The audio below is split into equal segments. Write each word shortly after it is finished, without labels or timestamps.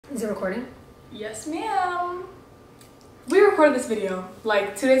Is it recording? Yes, ma'am. We recorded this video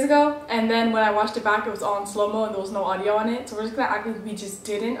like 2 days ago, and then when I watched it back, it was all in slow-mo and there was no audio on it. So we're just gonna act like we just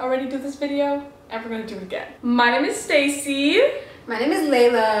didn't already do this video, and we're gonna do it again. My name is Stacy. My name is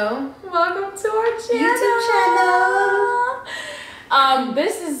Laylo. Welcome to our YouTube channel.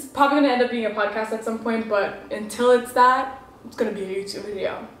 This is probably gonna end up being a podcast at some point, but until it's that, it's gonna be a YouTube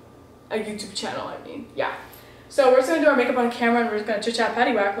video. A YouTube channel, I mean, yeah. So we're just gonna do our makeup on camera and we're just gonna chit chat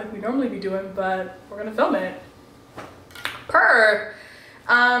patty whack like we normally be doing, but we're gonna film it.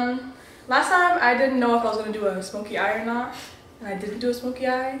 Last time I didn't know if I was gonna do a smoky eye or not, and I didn't do a smoky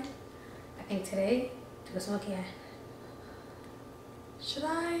eye. I think today, do a smoky eye. Should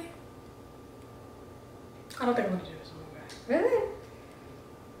I? I don't think I'm gonna do a smoky eye. Really?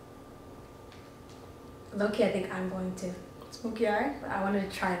 Low-key, I think I'm going to. Smoky eye? But I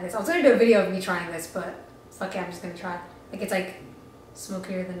wanted to try this. I was gonna do a video of me trying this, but fuck it, I'm just gonna try. Like, it's like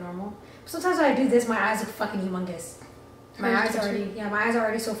smokier than normal. But sometimes when I do this, my eyes look fucking humongous. My eyes are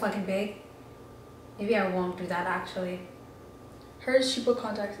already so fucking big. Maybe I won't do that actually. Hers, she put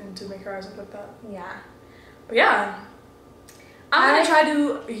contacts in to make her eyes look like that. Yeah. But yeah. I'm gonna try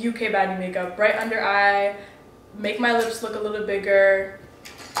to do UK baddie makeup. Right under eye, make my lips look a little bigger,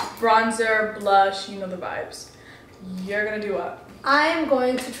 bronzer, blush, you know the vibes. You're gonna do what? I'm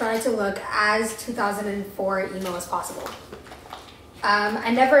going to try to look as 2004 emo as possible.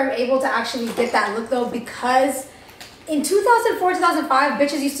 I never am able to actually get that look though, because in 2004, 2005,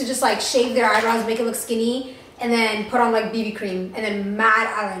 bitches used to just like shave their eyebrows, make it look skinny, and then put on like BB cream and then mad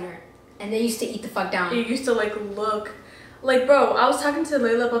eyeliner. And they used to eat the fuck down. It used to like look, like bro, I was talking to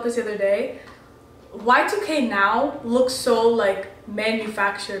Layla about this the other day. Y2K now looks so like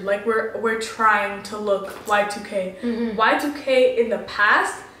manufactured, like we're trying to look Y2K. Mm-hmm. Y2K in the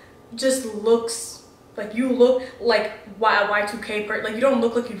past just looks like you look like Y2K, like you don't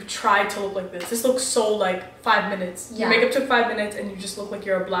look like you've tried to look like this. This looks so like 5 minutes. Yeah. Your makeup took 5 minutes and you just look like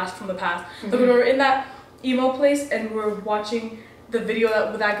you're a blast from the past. Mm-hmm. Like when we were in that emo place and we were watching the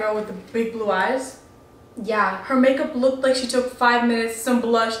video with that girl with the big blue eyes. Yeah. Her makeup looked like she took 5 minutes, some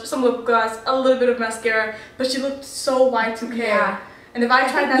blush, some lip gloss, a little bit of mascara, but she looked so Y2K. Yeah. And if I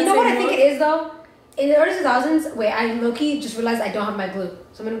tried that, you know same what I think look, it is though? In the early 2000s, wait, I low-key just realized I don't have my glue.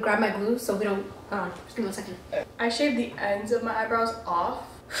 So I'm gonna grab my glue so we don't, hold on, just give me 1 second. I shaved the ends of my eyebrows off.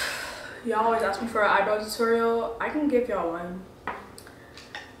 Y'all always ask me for an eyebrow tutorial. I can give y'all one.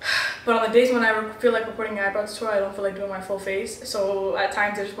 But on the days when I feel like recording an eyebrow tutorial, I don't feel like doing my full face. So at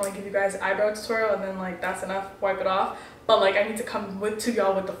times I just want to give you guys an eyebrow tutorial and then like that's enough, wipe it off. But like I need to come to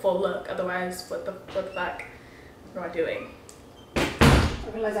y'all with the full look. Otherwise, what the fuck? What am I doing?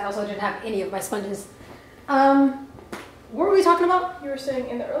 I realized I also didn't have any of my sponges. What were we talking about? You were saying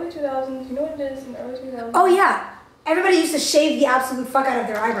in the early 2000s, you know what it is in the early 2000s? Oh yeah, everybody used to shave the absolute fuck out of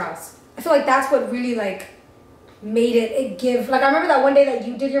their eyebrows. I feel like that's what really like made it give, like I remember that one day that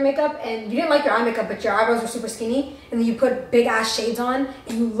you did your makeup and you didn't like your eye makeup, but your eyebrows were super skinny, and then you put big ass shades on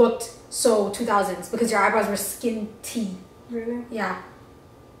and you looked so 2000s because your eyebrows were skin tea. Really? Yeah.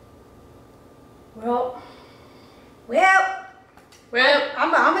 Well,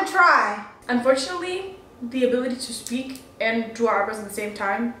 I'm gonna try. Unfortunately, the ability to speak and do our eyebrows at the same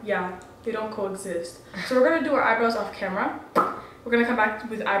time, yeah, they don't coexist. So we're gonna do our eyebrows off camera. We're gonna come back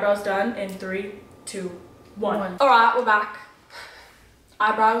with eyebrows done in 3, 2, 1. All right, we're back.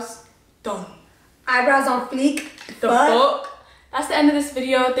 Eyebrows done. Eyebrows on fleek. The fuck? That's the end of this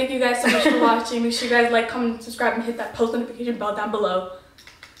video. Thank you guys so much for watching. Make sure you guys like, comment, subscribe, and hit that post notification bell down below.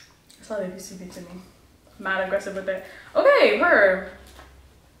 That's how they used to be to me. Mad aggressive with it. Okay, her.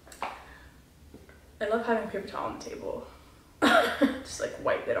 I love having paper towel on the table. Just like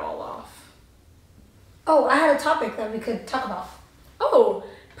wipe it all off. Oh, I had a topic that we could talk about. Oh,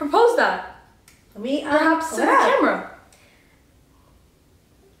 propose that. Let me Perhaps to the camera.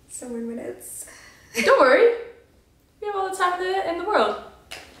 Some more minutes. Don't worry. We have all the time in the world.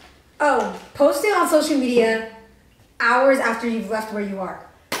 Oh, posting on social media hours after you've left where you are.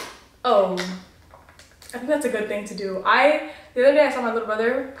 Oh, I think that's a good thing to do. The other day I saw my little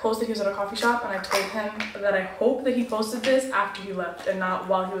brother post that he was at a coffee shop, and I told him that I hope that he posted this after he left and not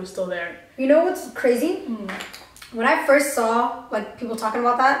while he was still there. You know what's crazy? When I first saw like people talking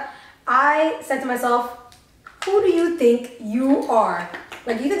about that, I said to myself, who do you think you are?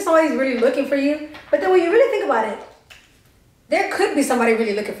 Like, you think somebody's really looking for you? But then when you really think about it, there could be somebody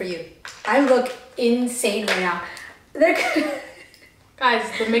really looking for you. I look insane right now. Guys,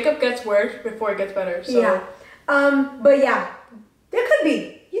 the makeup gets worse before it gets better. So. Yeah. But yeah, there could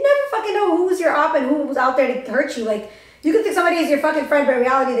be. You never fucking know who's your op and who's out there to hurt you. Like, you could think somebody is your fucking friend, but in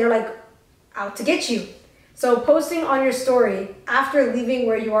reality, they're like out to get you. So posting on your story after leaving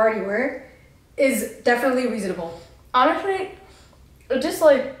where you already were is definitely reasonable. Honestly, it just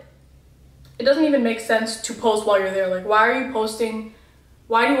like, it doesn't even make sense to post while you're there. Like, why are you posting?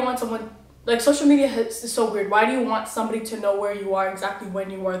 Why do you want someone, like, social media is so weird. Why do you want somebody to know where you are exactly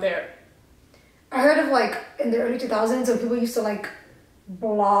when you are there? I heard of, like, in the early 2000s, when people used to, like,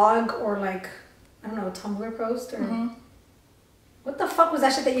 blog or, like, I don't know, Tumblr post or... What the fuck was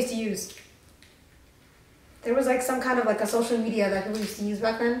that shit they used to use? There was, like, some kind of, like, a social media that people used to use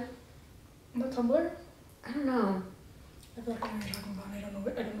back then. The Tumblr? I don't know. I feel like I know what you're talking about. I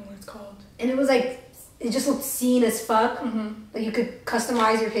don't know what it's called. And it was, like, it just looked seen as fuck. Like, you could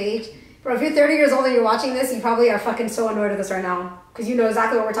customize your page. Bro, if you're 30 years old and you're watching this, you probably are fucking so annoyed with us right now. Because you know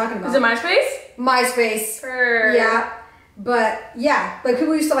exactly what we're talking about. Is it MySpace? MySpace. Yeah. But, yeah. Like,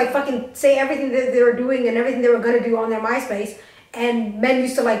 people used to, like, fucking say everything that they were doing and everything they were going to do on their MySpace. And men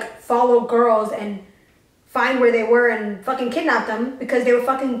used to, like, follow girls and find where they were and fucking kidnap them because they were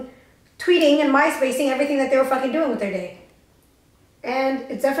fucking tweeting and MySpacing everything that they were fucking doing with their day. And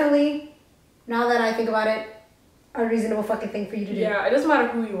it's definitely, now that I think about it, a reasonable fucking thing for you to do. Yeah, it doesn't matter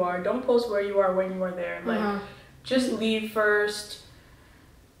who you are. Don't post where you are when you are there. Like, just leave first.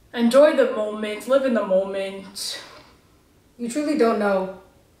 Enjoy the moment. Live in the moment. You truly don't know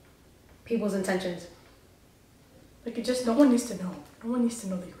people's intentions. Like, it just, no one needs to know. No one needs to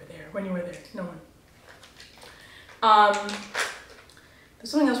know that you were there when you were there. No one.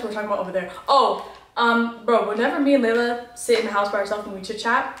 There's something else we were talking about over there. Bro, whenever me and Layla sit in the house by ourselves and we chit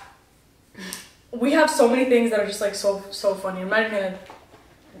chat, we have so many things that are just like so funny. I'm not even gonna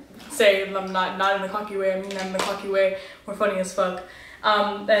say I'm not in the cocky way. I mean, I'm in the cocky way. We're funny as fuck.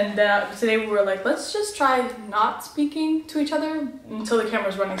 Today we were like, let's just try not speaking to each other until the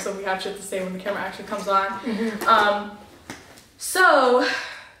camera's running, so we have shit to say when the camera actually comes on. So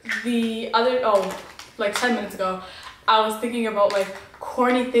the other, like 10 minutes ago, I was thinking about like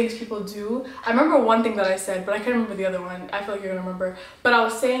corny things people do. I remember one thing that I said, but I can't remember the other one. I feel like you're gonna remember. But I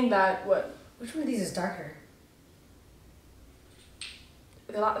was saying that, which one of these is darker?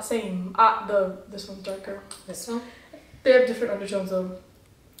 They're not the same. This one's darker. This one? They have different undertones though.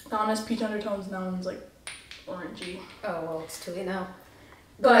 That one has peach undertones, and that one's like orangey. Oh, well, it's too late now.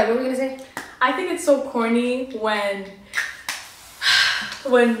 But what were we gonna say? I think it's so corny when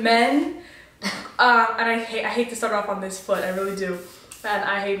men, and I hate to start off on this foot, I really do, and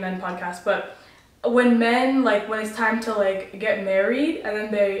I hate men podcasts, but when men, like, when it's time to like get married, and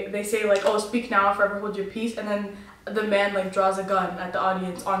then they say like, oh, speak now, forever hold your peace, and then the man like draws a gun at the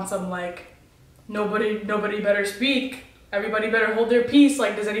audience on some like, nobody better speak, everybody better hold their peace,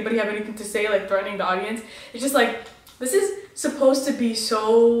 like, does anybody have anything to say, like, threatening the audience. It's just like, this is supposed to be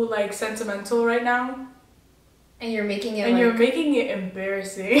so like sentimental right now, and you're making it you're making it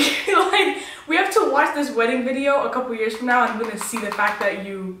embarrassing. Like, we have to watch this wedding video a couple years from now, and I'm gonna see the fact that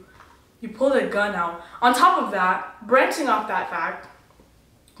you pulled a gun out. On top of that, branching off that fact,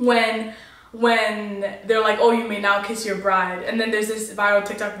 when they're like, oh, you may now kiss your bride, and then there's this viral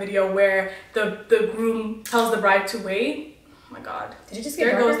TikTok video where the groom tells the bride to wait. Oh my god. Did it just get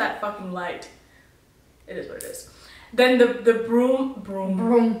there darker? goes that fucking light. It is what it is. Then the groom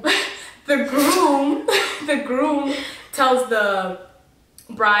tells the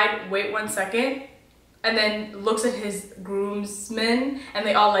bride, wait 1 second, and then looks at his groomsmen, and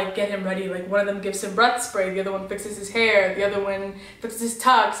they all like get him ready. Like, one of them gives him breath spray, the other one fixes his hair, the other one fixes his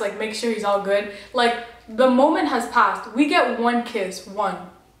tux, like make sure he's all good. Like, the moment has passed. We get one kiss, one.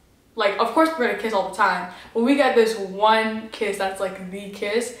 Like, of course we're gonna kiss all the time, but we get this one kiss that's like the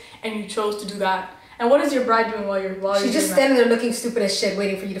kiss, and you chose to do that. And what is your bride doing while you're She's just standing there looking stupid as shit,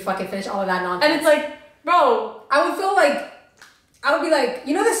 waiting for you to fucking finish all of that nonsense. And it's like, bro, I would be like,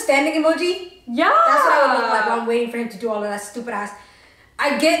 you know the standing emoji? Yeah. That's what I would look like while I'm waiting for him to do all of that stupid ass.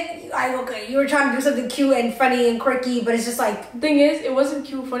 Okay, you were trying to do something cute and funny and quirky, but it's just like... The thing is, it wasn't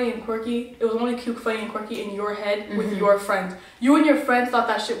cute, funny, and quirky. It was only cute, funny, and quirky in your head with your friends. You and your friends thought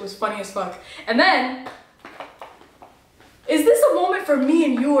that shit was funny as fuck. And then, is this a moment for me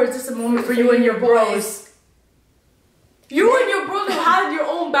and you, or is this a moment for you and your bros? You and your bros have had your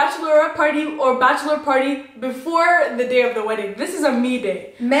own bachelorette party or bachelor party before the day of the wedding. This is a me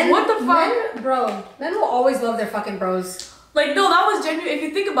day. What the fuck? Men will always love their fucking bros. Like, no, that was genuine. If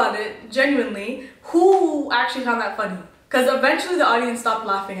you think about it, genuinely, who actually found that funny? Because eventually the audience stopped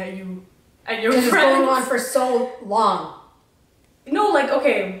laughing at you and your friends. It's going on for so long. No, like,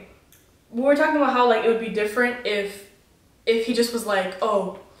 okay, we were talking about how, like, it would be different if he just was like,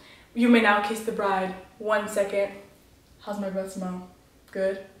 oh, you may now kiss the bride. 1 second. How's my breath smell?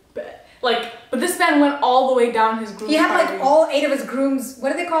 Good. Like, but this man went all the way down his groom. He had party. like all 8 of his grooms.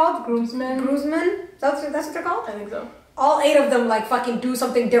 What are they called? Groomsmen. Groomsmen. That's what they're called. I think so. All 8 of them like fucking do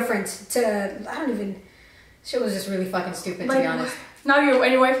something different to. I don't even. Shit was just really fucking stupid, like, to be honest. Now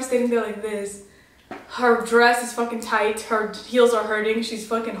your wife is standing there like this. Her dress is fucking tight. Her heels are hurting. She's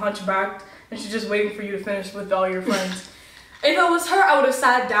fucking hunchbacked, and she's just waiting for you to finish with all your friends. If it was her, I would have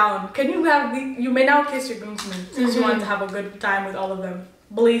sat down. Can you have you may now kiss your groomsmen since you wanted to have a good time with all of them.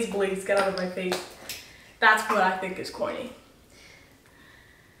 Please, get out of my face. That's what I think is corny.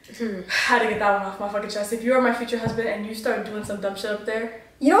 Had to get that one off my fucking chest. If you are my future husband and you start doing some dumb shit up there.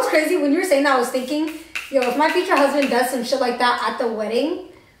 You know what's crazy? When you were saying that, I was thinking, yo, if my future husband does some shit like that at the wedding,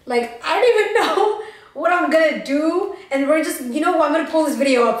 like, I don't even know what I'm gonna do. And we're just, you know what, I'm gonna pull this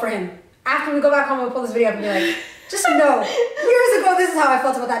video up for him. After we go back home, I'm gonna pull this video up and be like, just know, years ago, this is how I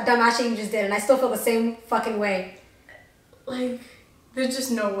felt about that dumb ass shit you just did. And I still feel the same fucking way. Like, there's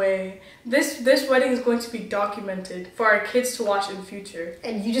just no way. This wedding is going to be documented for our kids to watch in the future.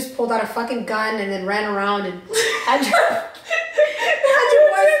 And you just pulled out a fucking gun and then ran around and had your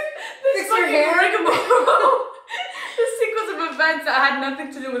wife fix your hair. The sequence of events that had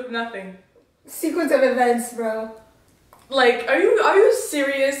nothing to do with nothing. Sequence of events, bro. Like, are you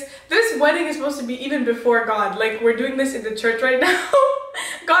serious? This wedding is supposed to be even before God. Like, we're doing this in the church right now.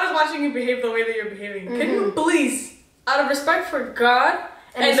 God is watching you behave the way that you're behaving. Can you please, out of respect for God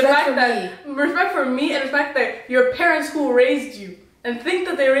and the fact that respect for me and the fact that your parents who raised you and think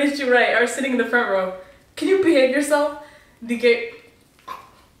that they raised you right are sitting in the front row, can you behave yourself?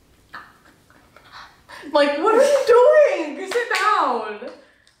 Like, what are you doing? Sit down.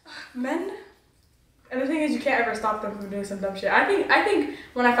 Men. And the thing is, you can't ever stop them from doing some dumb shit. I think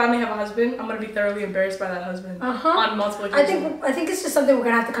when I finally have a husband, I'm gonna be thoroughly embarrassed by that husband on multiple occasions. I think it's just something we're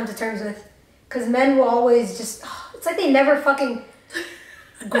gonna have to come to terms with, because men will always just. It's like they never fucking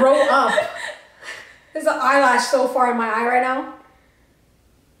grow up. There's an eyelash so far in my eye right now.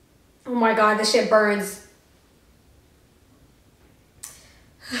 Oh my god, this shit burns.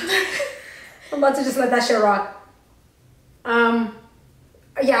 I'm about to just let that shit rock.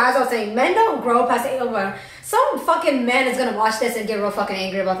 Yeah, as I was saying, men don't grow past 8 over. Some fucking man is gonna watch this and get real fucking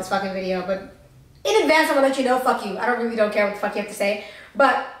angry about this fucking video, but in advance I'm gonna let you know, fuck you. I don't care what the fuck you have to say.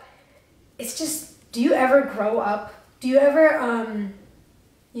 But it's just, do you ever grow up? Do you ever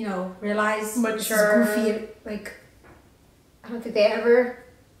you know, realize mature? This is goofy? Like, I don't think they ever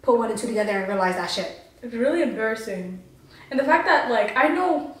put 1 and 2 together and realize that shit. It's really embarrassing. And the fact that, like, I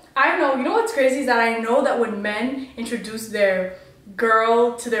know, you know what's crazy is that I know that when men introduce their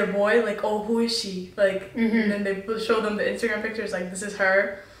girl to their boy, like, oh, who is she? Like, and then they show them the Instagram pictures, like, this is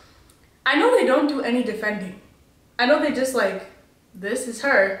her. I know they don't do any defending. I know they just, like, this is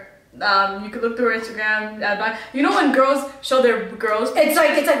her. You could look through her Instagram. You know when girls show their girls pictures?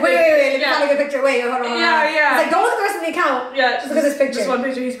 It's like wait, yeah. Find a good picture. Wait, hold on. Yeah. It's like, don't look at the rest of the account. Yeah, just look at this picture. Just one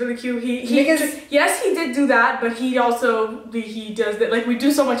picture. He's really cute. Yes, he did do that, but he also he does that. Like, we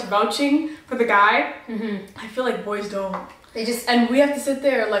do so much vouching for the guy. I feel like boys don't. They just, and we have to sit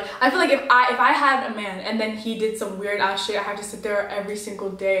there. Like, I feel like if I had a man and then he did some weird ass shit, I have to sit there every single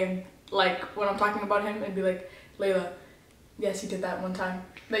day and, like, when I'm talking about him and be like, Layla, yes, he did that one time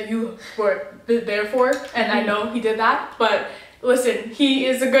that you were there for, and I know he did that, but listen, he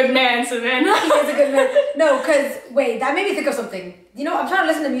is a good man, Savannah. He is a good man. No, because, wait, that made me think of something. You know, I'm trying to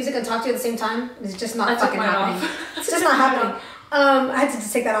listen to music and talk to you at the same time. It's just not fucking happening. It's just not happening. I had to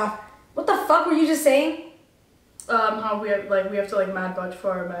just take that off. What the fuck were you just saying? How we have to mad vouch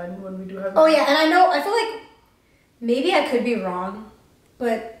for our men when we do have. Oh yeah, and I feel like maybe I could be wrong,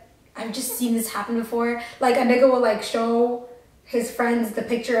 but I've just seen this happen before. Like, a nigga will, like, show his friends the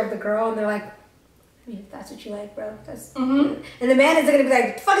picture of the girl, and they're like, I mean, if that's what you like, bro, that's and the man is gonna be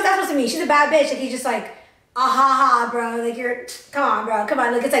like, the fuck is that supposed to mean? She's a bad bitch. Like, he's just like, ah ha ha, bro, like, come on, bro, come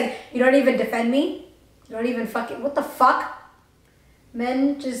on. Like, it's like, you don't even defend me, you don't even fucking, what the fuck?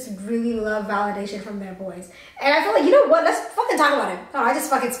 Men just really love validation from their boys. And I feel like, you know what, let's fucking talk about it. Oh, I just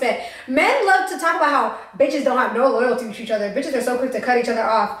fucking spit. Men love to talk about how bitches don't have no loyalty to each other. Bitches are so quick to cut each other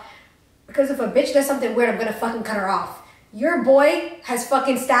off. Because if a bitch does something weird, I'm gonna fucking cut her off. Your boy has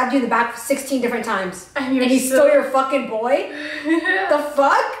fucking stabbed you in the back 16 different times. And he's still your fucking boy? The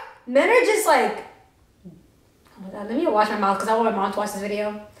fuck? Men are just like, oh my god, let me wash my mouth because I want my mom to watch this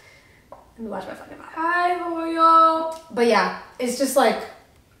video. Let me wash my fucking mouth. Hi, how are y'all? But yeah, it's just like,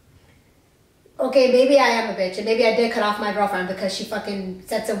 okay, maybe I am a bitch, and maybe I did cut off my girlfriend because she fucking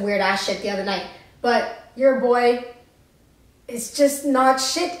said some weird ass shit the other night. But your boy is just not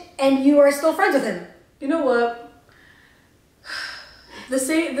shit, and you are still friends with him. You know what? The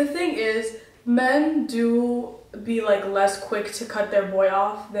thing is, men do be like less quick to cut their boy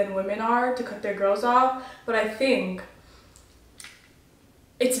off than women are to cut their girls off, but I think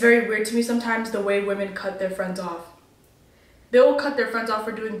it's very weird to me sometimes the way women cut their friends off. They will cut their friends off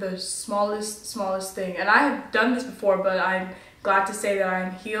for doing the smallest thing. And I have done this before, but I'm glad to say that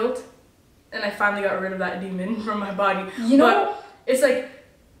I'm healed and I finally got rid of that demon from my body. You know, but it's like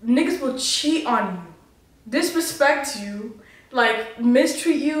niggas will cheat on you, disrespect you, like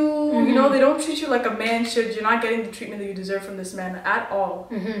mistreat you. Mm-hmm. You know, they don't treat you like a man should. You're not getting the treatment that you deserve from this man at all.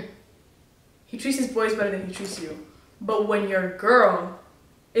 Mm-hmm. He treats his boys better than he treats you. But when your girl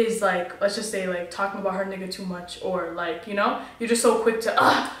is like, let's just say like talking about her nigga too much, or like, you know, you're just so quick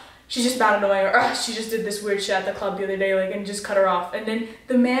to she's just bad annoying, or she just did this weird shit at the club the other day, like, and just cut her off. And then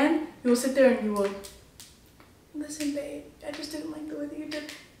the man, you will sit there and you will, listen babe, I just didn't like the way that you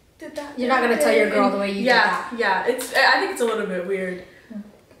did that. You're not gonna tell your girl the way you did that. Yeah, I think it's a little bit weird.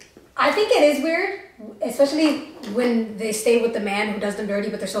 I think it is weird, especially when they stay with the man who does them dirty,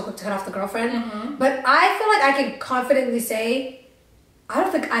 but they're so quick to cut off the girlfriend. Mm-hmm. But I feel like I can confidently say, I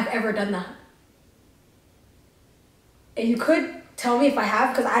don't think I've ever done that. And you could tell me if I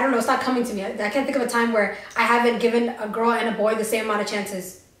have, because I don't know, it's not coming to me. I can't think of a time where I haven't given a girl and a boy the same amount of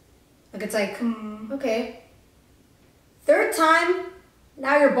chances. Like, it's like, okay. Third time,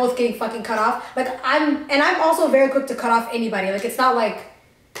 now you're both getting fucking cut off. Like, I'm also very quick to cut off anybody. Like, it's not like,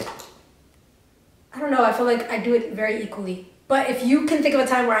 I don't know, I feel like I do it very equally. But if you can think of a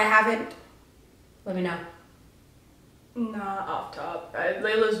time where I haven't, let me know. Nah, off top.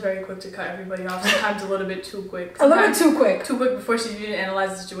 Layla's very quick to cut everybody off. Sometimes a little bit too quick. A little bit too quick. Too quick before she even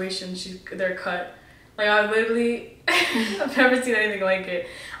analyzes the situation. They're cut. Like, I literally, I've never seen anything like it.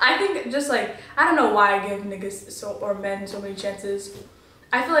 I think just like, I don't know why I give niggas or men so many chances.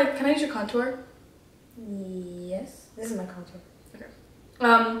 I feel like, can I use your contour? Yes. This is my contour. Okay.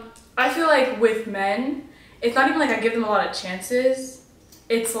 I feel like with men, it's not even like I give them a lot of chances.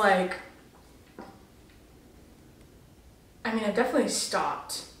 It's like, I mean, I've definitely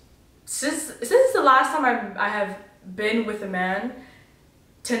stopped. Since the last time I have been with a man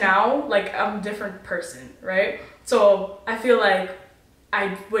to now, like, I'm a different person, right? So I feel like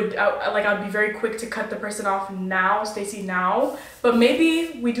I'd be very quick to cut the person off now, Stacey, now. But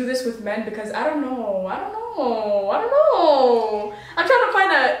maybe we do this with men because I don't know. I'm trying to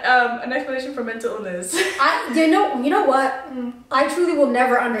find an explanation for mental illness. You know what? I truly will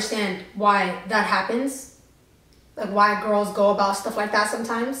never understand why that happens. Like, why girls go about stuff like that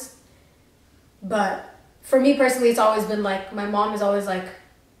sometimes. But for me personally, it's always been like, my mom is always like,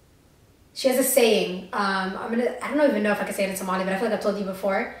 she has a saying. I don't even know if I can say it in Somali, but I feel like I've told you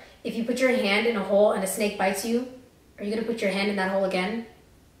before. If you put your hand in a hole and a snake bites you, are you gonna put your hand in that hole again?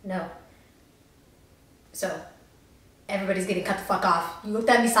 No. So, everybody's getting cut the fuck off. You looked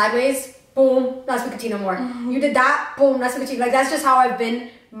at me sideways, boom, not speaking to you no more. Mm-hmm. You did that, boom, not speaking to you. Like, that's just how I've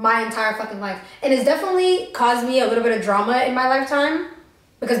been my entire fucking life. And it's definitely caused me a little bit of drama in my lifetime,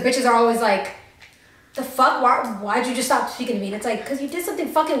 because bitches are always like, the fuck, why'd you just stop speaking to me? And it's like, because you did something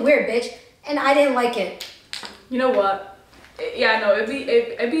fucking weird, bitch, and I didn't like it. You know what? Yeah, no, it'd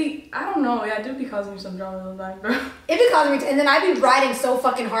be, I don't know, yeah, it do be causing me some drama sometimes, bro. It be causing me, and then I be riding so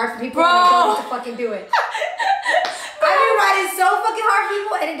fucking hard for people, and I don't need to fucking do it. I be riding so fucking hard for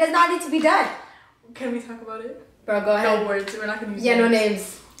people, and it does not need to be done. Can we talk about it? Bro, go ahead. No words, we're not gonna use names. No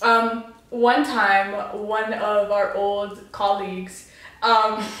names. One time, one of our old colleagues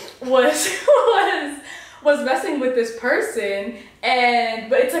was messing with this person,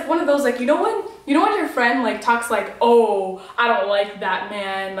 but it's like one of those, like, you know when your friend like talks like, oh, I don't like that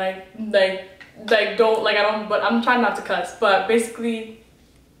man, but I'm trying not to cuss, but basically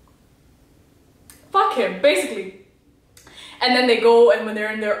fuck him, basically. And then they go, and when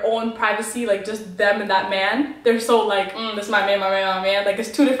they're in their own privacy, like just them and that man, they're so like, this is my man. Like, it's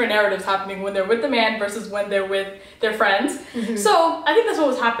two different narratives happening when they're with the man versus when they're with their friends. Mm-hmm. So I think that's what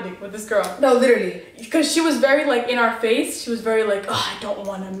was happening with this girl. No, literally. Because she was very like in our face. She was very like, oh, I don't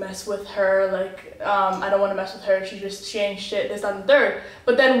want to mess with her. Like, I don't want to mess with her. She ain't shit, this, that, and the third.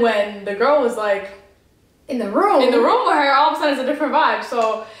 But then when the girl was like, in the room with her, all of a sudden it's a different vibe.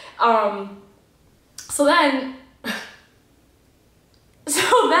 So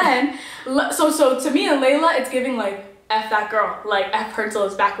to me and Layla, it's giving like, F that girl, like F her till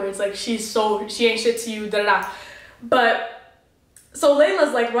it's backwards, like she ain't shit to you, da-da-da. But so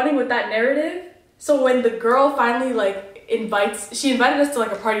Layla's like running with that narrative. So when the girl finally like she invited us to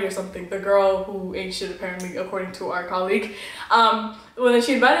like a party or something, the girl who ain't shit apparently, according to our colleague, when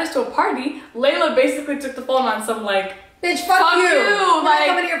she invited us to a party, Layla basically took the phone on some like, bitch, fuck you. We're like, not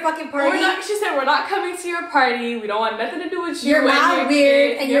coming to your fucking party. She said, we're not coming to your party. We don't want nothing to do with you. You're mad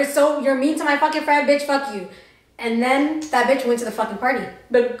weird, and you're mean to my fucking friend, bitch, fuck you. And then that bitch went to the fucking party.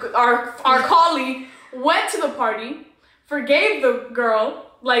 Our colleague went to the party, forgave the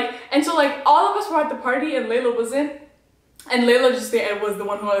girl, like, and so like all of us were at the party and Layla wasn't. And Layla just was the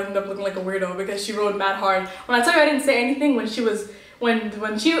one who ended up looking like a weirdo because she rode mad hard. When I tell you I didn't say anything when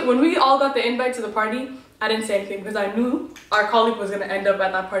we all got the invite to the party, I didn't say anything because I knew our colleague was gonna end up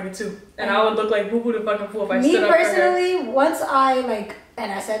at that party too, and I would look like boo boo the fucking fool if I stood up for her. Me personally, once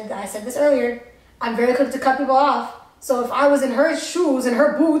and I said this earlier, I'm very quick to cut people off. So if I was in her shoes and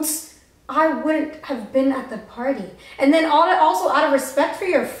her boots, I wouldn't have been at the party. And then also out of respect for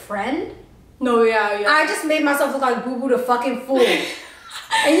your friend. No, yeah. I just made myself look like boo boo the fucking fool.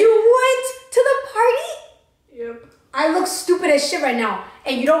 And you went to the party? Yep. I look stupid as shit right now,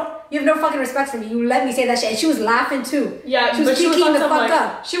 and you have no fucking respect for me. You let me say that shit, and she was laughing too. Yeah, she was kicking the fuck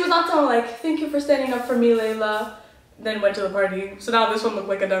up. She was on something like, "Thank you for standing up for me, Layla." Then went to the party. So now this one looked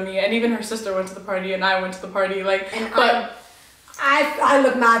like a dummy, and even her sister went to the party, and I went to the party. Like, and but I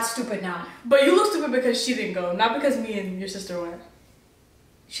look mad stupid now. But you look stupid because she didn't go, not because me and your sister went.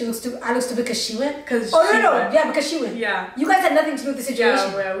 She looks stupid. I look stupid because she went. No, yeah, because she went. Yeah, you guys had nothing to do with the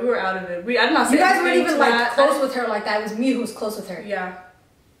situation. Yeah, we were out of it. I did not say you guys weren't even like that. close with her like that. It was me who was close with her. Yeah,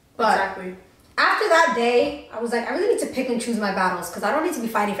 but exactly. After that day, I was like, I really need to pick and choose my battles because I don't need to be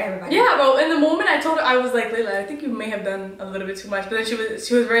fighting for everybody. Yeah, bro. In the moment, I told her, I was like, Layla, I think you may have done a little bit too much. But then she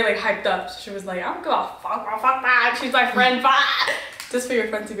was very like hyped up. So she was like, I don't give a fuck, bro, fuck that. She's my friend, fuck. Just for your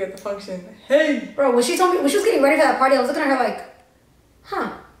friend to be at the function. Hey, bro. When she told me when she was getting ready for that party, I was looking at her like,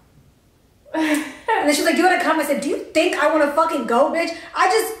 huh. And then she was like, do you want to come? I said, do you think I want to fucking go, bitch? I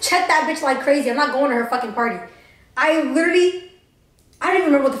just checked that bitch like crazy. I'm not going to her fucking party. I don't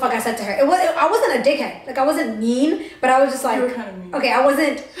even remember what the fuck I said to her. I wasn't a dickhead. Like, I wasn't mean, but I was just like, you were kind of mean. Okay, I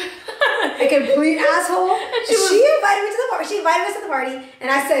wasn't a complete asshole. And she invited me to the party. She invited us to the party,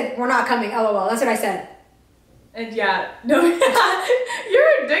 and I said, we're not coming, LOL. That's what I said. And yeah, no, you're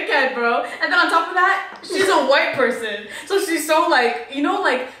a dickhead, bro. And then on top of that, she's a white person. So she's so like, you know,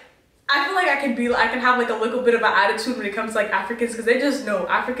 like, I feel like I can have like a little bit of an attitude when it comes to like Africans, because they just know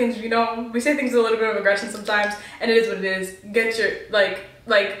Africans, you know, we say things with a little bit of aggression sometimes, and it is what it is. Get your like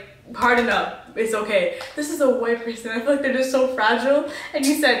harden up. It's okay. This is a white person. I feel like they're just so fragile. And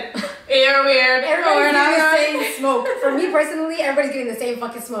you said, weird. Everybody's getting the same smoke. For me personally, everybody's getting the same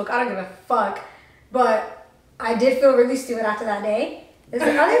fucking smoke. I don't give a fuck. But I did feel really stupid after that day. There's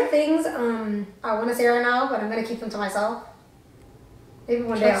other things I want to say right now, but I'm gonna keep them to myself. Maybe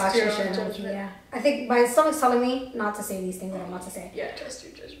one day I'll actually share them with you. Yeah, I think my stomach's telling me not to say these things that I'm not to say. Yeah, trust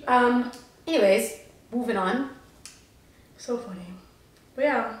your judgment. Anyways, moving on. So funny. But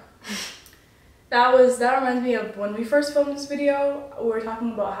yeah, that reminds me of when we first filmed this video. We were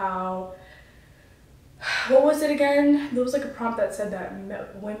talking about how, what was it again? There was like a prompt that said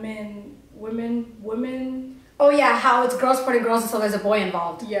that women. Oh yeah, how it's girls supporting girls until there's a boy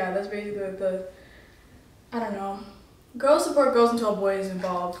involved. Yeah, that's basically the I don't know. Girls support girls until a boy is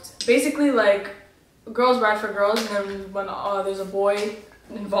involved. Basically, like, girls ride for girls, and then when there's a boy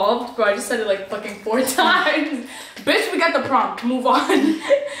involved, bro, I just said it like fucking 4 times. Bitch, we got the prompt. Move on.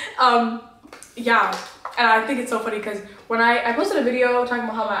 Yeah, and I think it's so funny because when I posted a video talking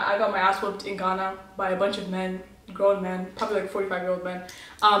about how I got my ass whooped in Ghana by a bunch of men, grown men, probably like 45-year-old men.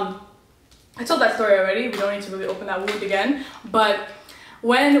 I told that story already. We don't need to really open that wound again. But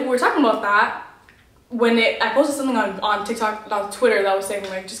when we were talking about that, I posted something on TikTok, on Twitter, that was saying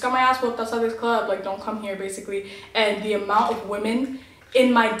like, just got my ass whooped outside this club, like, don't come here, basically. And the amount of women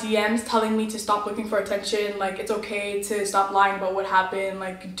in my DMs telling me to stop looking for attention, like, it's okay to stop lying about what happened,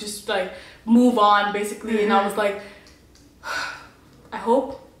 like, just like move on, basically. Mm-hmm. And I was like, I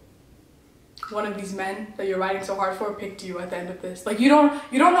hope one of these men that you're riding so hard for picked you at the end of this. Like, you don't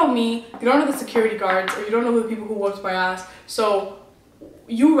know me, you don't know the security guards, or you don't know the people who whooped my ass. So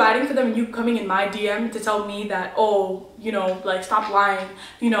you riding for them and you coming in my DM to tell me that, oh, you know, like, stop lying,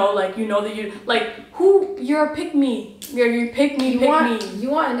 you know, like, you know that you, like, you're a pick me. You pick me, pick me. You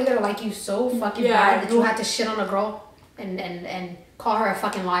want a nigga to like you so fucking bad that you had to shit on a girl and call her a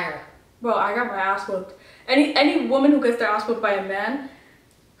fucking liar. Bro, I got my ass whooped. Any woman who gets their ass whooped by a man,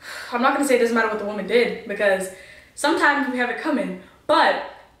 I'm not gonna say it doesn't matter what the woman did, because sometimes we have it coming, but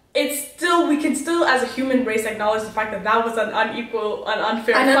we can still as a human race acknowledge the fact that was an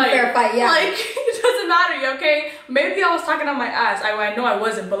unfair fight. Yeah. Like, it doesn't matter, okay? Maybe I was talking on my ass. I know I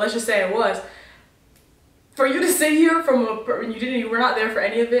wasn't, but let's just say I was. For you to sit here you were not there for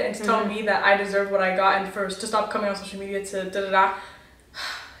any of it, and to tell me that I deserve what I got, and to stop coming on social media to da-da-da.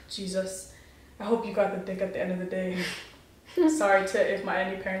 Jesus. I hope you got the dick at the end of the day. Sorry to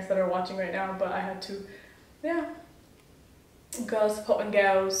any parents that are watching right now, but I had to. Yeah. Girls supporting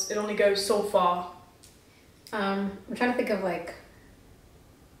girls, it only goes so far. I'm trying to think of like.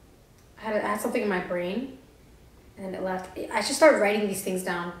 I had something in my brain, and it left. I should start writing these things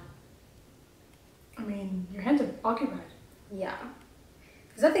down. I mean, your hands are occupied. Yeah.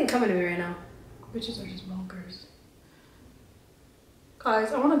 There's nothing coming to me right now. Bitches are just bonkers.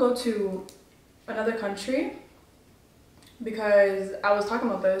 Guys, I want to go to another country because I was talking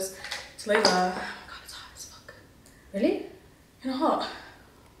about this to Layla. Oh my god, it's hot as fuck. Really? You know hot?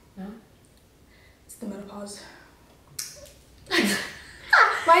 No. It's the menopause.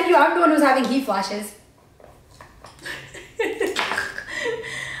 Mind you, I'm the one who's having heat flashes.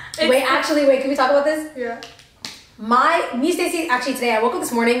 Wait, can we talk about this? Yeah. Me and Stacey, actually today, I woke up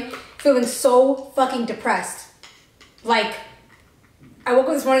this morning feeling so fucking depressed. Like, I woke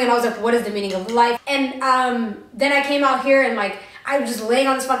up this morning and I was like, what is the meaning of life? And then I came out here and like, I was just laying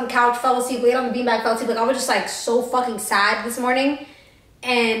on this fucking couch, fell asleep, laid on the beanbag, fell asleep. Like, I was just like so fucking sad this morning.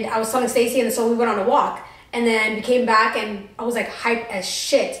 And I was telling Stacey, and so we went on a walk. And then we came back and I was like hyped as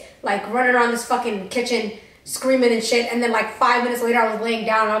shit. Like running around this fucking kitchen, screaming and shit. And then like 5 minutes later, I was laying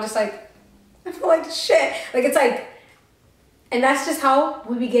down and I was just like, I feel like shit. Like, it's like, and that's just how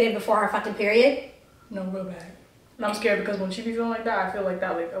we be getting before our fucking period. No, real bad. And I'm scared because when she be feeling like that, I feel like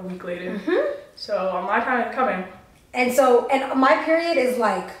that like a week later. So my time is coming. And my period is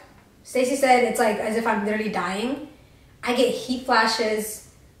like, Stacey said, it's like as if I'm literally dying. I get heat flashes.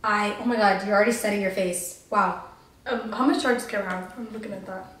 Oh my god, you're already setting your face. Wow. How much charge does Kara have? I'm looking at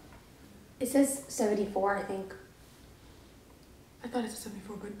that. It says 74, I think. I thought it said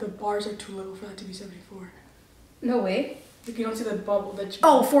 74, but the bars are too little for that to be 74. No way. Like, you don't see the bubble that you...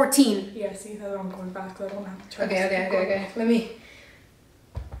 Oh, 14. Yeah, see, that's why I'm going fast because I don't have to try Okay. Let me...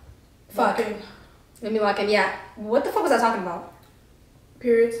 Fuck. Okay. Let me lock in. Yeah. What the fuck was I talking about?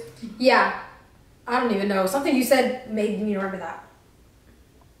 Periods? Yeah. I don't even know. Something you said made me remember that.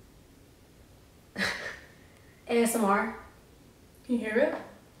 ASMR. Can you hear it?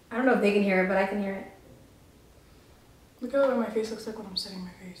 I don't know if they can hear it, but I can hear it. Look at what my face looks like when I'm setting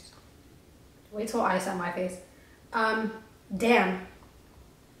my face. Wait till I set my face. Damn.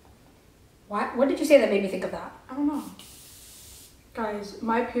 What did you say that made me think of that? I don't know. Guys,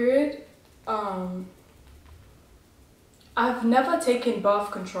 my period, I've never taken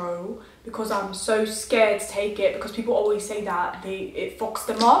birth control because I'm so scared to take it because people always say that it fucks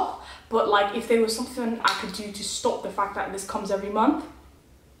them up. But like, if there was something I could do to stop the fact that this comes every month,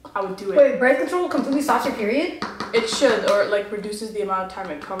 I would do it. Wait, birth control completely stops your period? It should, or it like reduces the amount of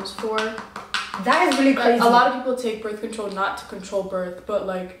time it comes for. That is really crazy. A lot of people take birth control not to control birth, but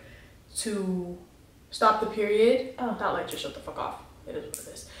like to stop the period. Oh. That like just shut the fuck off. It is what it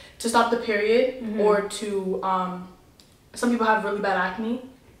is. To stop the period, or to some people have really bad acne.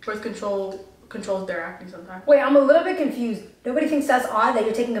 Birth control controls their acne sometimes. Wait, I'm a little bit confused. Nobody thinks that's odd that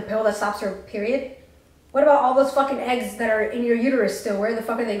you're taking a pill that stops your period? What about all those fucking eggs that are in your uterus still? Where the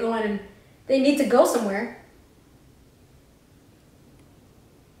fuck are they going? And they need to go somewhere.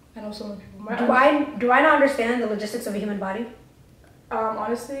 I know some people. Do I not understand the logistics of a human body?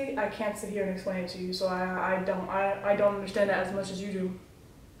 Honestly, I can't sit here and explain it to you, so I don't understand it as much as you do.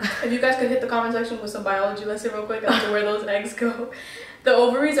 If you guys could hit the comment section with some biology lesson real quick as to where those eggs go. The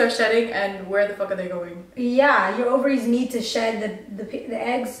ovaries are shedding, and where the fuck are they going? Yeah, your ovaries need to shed the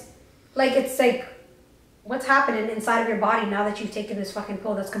eggs. Like, it's like, what's happening inside of your body now that you've taken this fucking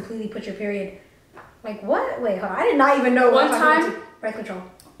pill that's completely put your period? Like, what? Wait, hold on. I did not even know. One time, birth control.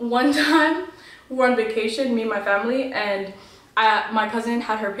 One time, we were on vacation, me and my family, and my cousin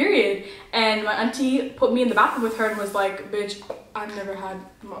had her period, and my auntie put me in the bathroom with her and was like, bitch, I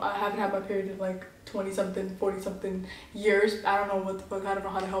haven't had my period in like 20 something, 40 something years. I don't know what the fuck, I don't know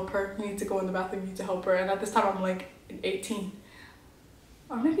how to help her. You need to go in the bathroom, you need to help her. And at this time I'm like 18.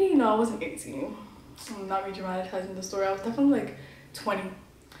 Or maybe, no, I wasn't 18. I'm not re-dramatizing the story. I was definitely like 20.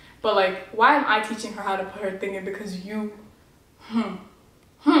 But like, why am I teaching her how to put her thing in? Because you,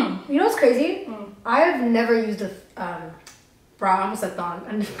 You know what's crazy? I've never used a, bra, I almost said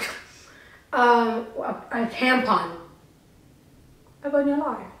thong. A tampon. Ever in your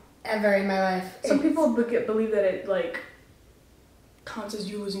life? Ever in my life. Some people believe that it like counts as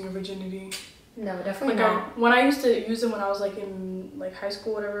you losing your virginity. No, definitely like not. When I used to use them when I was like in like high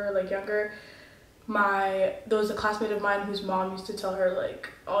school, whatever, like younger, there was a classmate of mine whose mom used to tell her like,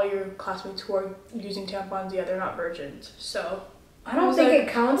 all your classmates who are using tampons, yeah, they're not virgins. So I don't think it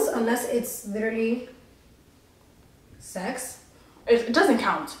counts unless it's literally sex. It doesn't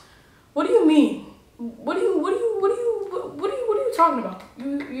count. What do you mean? What are you talking about?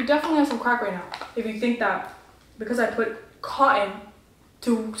 You definitely have some crack right now. If you think that because I put cotton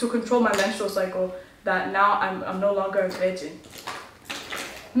to control my menstrual cycle, that now I'm no longer a virgin.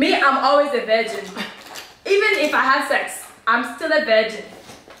 Me, I'm always a virgin. Ew, Even if I had sex, I'm still a virgin.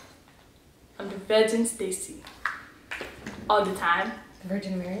 I'm the Virgin Stacy. All the time. The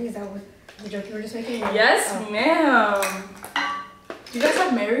Virgin Mary? Is that what the joke you were just making? Yes, ma'am. Do you guys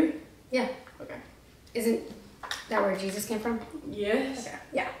have Mary? Yeah. Okay. Isn't that where Jesus came from? Yes. Okay.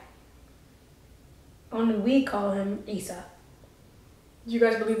 Yeah. Only we call him Isa. Do you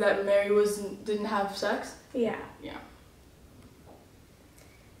guys believe that Mary didn't have sex? Yeah. Yeah.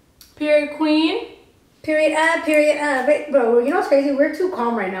 Period queen. Period. Wait, bro, you know what's crazy? We're too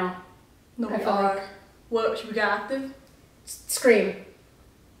calm right now. No, I we feel are. like. What, should we get active? Scream.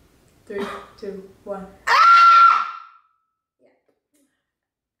 3, 2, 1. Ah! Yeah.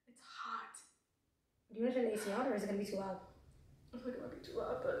 It's hot. Do you want to turn the AC on or is it going to be too loud? I feel like it might be too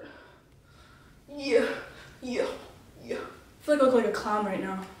loud, but... Yeah. I feel like I look like a clown right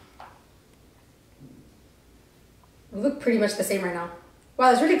now. We look pretty much the same right now.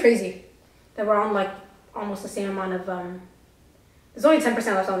 Wow, it's really crazy that we're on like almost the same amount of there's only 10%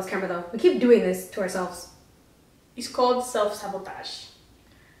 left on this camera though. We keep doing this to ourselves. It's called self-sabotage.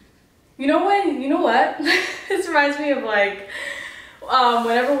 You know what? This reminds me of like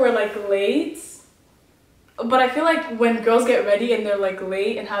whenever we're like late. But I feel like when girls get ready and they're like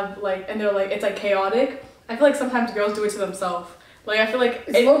late and they're like it's like chaotic, I feel like sometimes girls do it to themselves. Like I feel like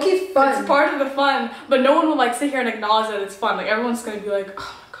it's low-key fun. It's part of the fun, but no one will like sit here and acknowledge that it's fun. Like everyone's gonna be like,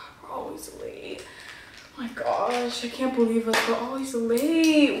 oh my god, we're always late. Oh my gosh, I can't believe us. We're always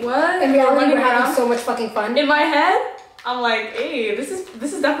late. What? In reality, we're having so much fucking fun. In my head, I'm like, hey, this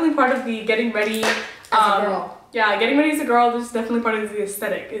is definitely part of the getting ready. As a girl. Yeah, getting ready as a girl. This is definitely part of the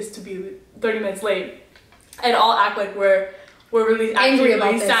aesthetic is to be 30 minutes late, and all act like we're really angry about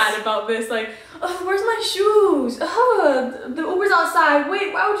really this. Sad about this. Like, oh, where's my shoes? Oh, the Uber's outside.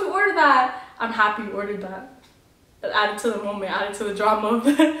 Wait, why would you order that? I'm happy you ordered that. Add it to the moment. Add it to the drama of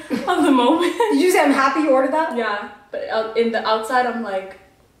the moment. Did you say I'm happy you ordered that? Yeah, but in the outside, I'm like,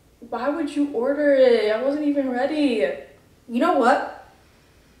 why would you order it? I wasn't even ready. You know what?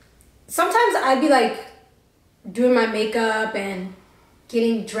 Sometimes I'd be like doing my makeup and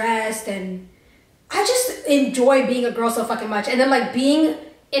getting dressed and I just enjoy being a girl so fucking much. And then like being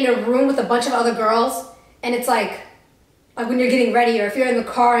in a room with a bunch of other girls and it's like when you're getting ready or if you're in the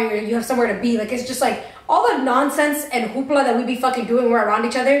car and you have somewhere to be, like it's just like all the nonsense and hoopla that we be fucking doing when we're around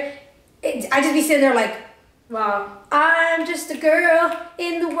each other. I just be sitting there like, wow, I'm just a girl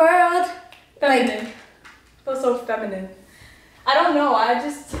in the world. Feminine. Feels so feminine. I don't know. I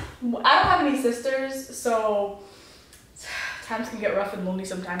don't have any sisters, so times can get rough and lonely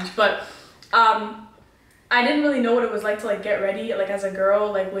sometimes. But I didn't really know what it was like to like get ready like as a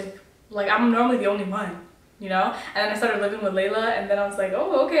girl, like I'm normally the only one, you know. And then I started living with Layla, and then I was like,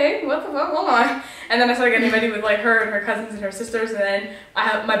 oh, okay, what the fuck, hold on. And then I started getting ready with like her and her cousins and her sisters, and then I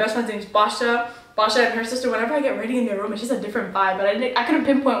have my best friend's name's Basha and her sister. Whenever I get ready in their room, it's just a different vibe. But I couldn't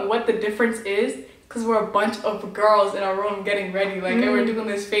pinpoint what the difference is because we're a bunch of girls in our room getting ready, like, and we're doing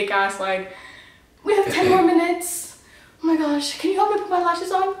this fake ass like, we have 10 more minutes. Oh my gosh, can you help me put my lashes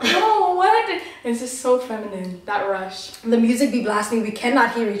on? No, what? And it's just so feminine, that rush. The music be blasting, we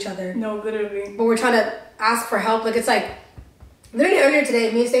cannot hear each other. No, literally. But we're trying to ask for help. Like it's like, literally earlier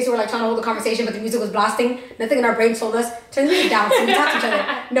today, me and Stacey were like trying to hold a conversation, but the music was blasting. Nothing in our brain told us, turn the music down, so we talk to each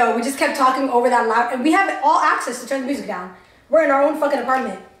other. No, we just kept talking over that loud, and we have all access to turn the music down. We're in our own fucking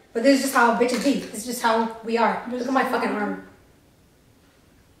apartment. But this is just how bitches be. This is just how we are. Look at my fucking arm.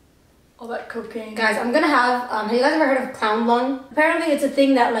 All that cocaine. Guys, I'm gonna have you guys ever heard of clown lung? Apparently it's a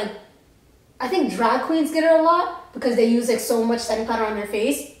thing that like, I think drag queens get it a lot because they use like so much setting powder on their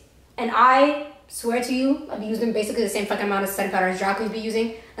face. And I swear to you, I've been using basically the same fucking amount of setting powder as drag queens be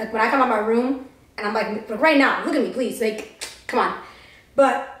using. Like when I come out my room and I'm like right now, look at me please, like, come on.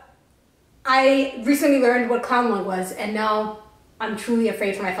 But I recently learned what clown lung was and now I'm truly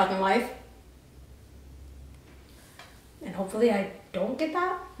afraid for my fucking life. And hopefully I don't get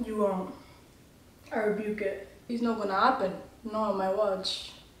that. You won't. I rebuke it. It's not gonna happen. Not on my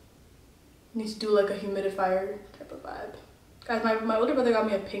watch. Need to do like a humidifier type of vibe. Guys, my older brother got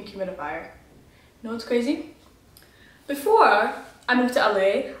me a pink humidifier. You know what's crazy? Before I moved to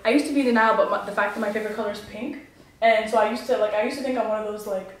LA, I used to be in denial about the fact that my favorite color is pink. And so I used to think I'm one of those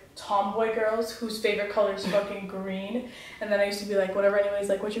like tomboy girls whose favorite color is fucking green. And then I used to be like, whatever anyways,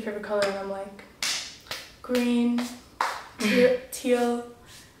 like, what's your favorite color? And I'm like, green, teal.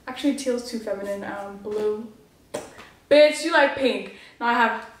 Actually, teal's too feminine. Blue. Bitch, you like pink. Now I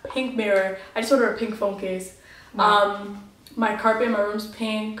have pink mirror. I just ordered a pink phone case. Wow. My carpet in my room's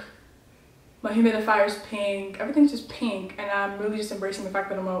pink. My humidifier's pink. Everything's just pink. And I'm really just embracing the fact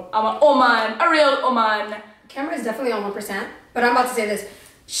that I'm a Oman. A real Oman. Camera is definitely on 1%. But I'm about to say this.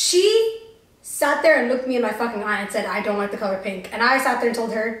 She sat there and looked me in my fucking eye and said, I don't like the color pink. And I sat there and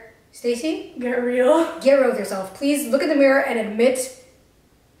told her, Stacey, get real. Get real with yourself. Please look in the mirror and admit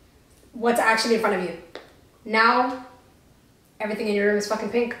what's actually in front of you. Now, everything in your room is fucking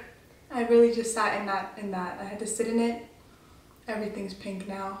pink. I really just sat in that. I had to sit in it. Everything's pink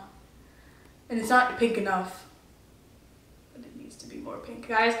now. And it's not pink enough. But it needs to be more pink.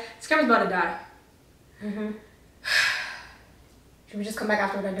 Guys, this camera's about to die. Should we just come back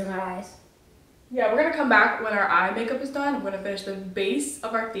after we're done doing our eyes? Yeah, we're gonna come back when our eye makeup is done. We're gonna finish the base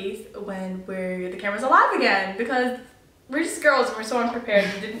of our face when the camera's alive again, because we're just girls and we're so unprepared.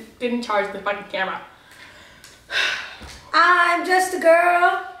 We didn't charge the fucking camera. I'm just a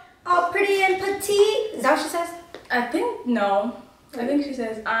girl, all pretty and petite. Is that what she says? I think no. I think she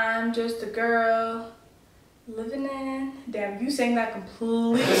says, I'm just a girl living in. Damn, you sang that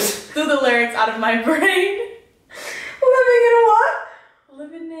completely through the lyrics out of my brain. Living in what?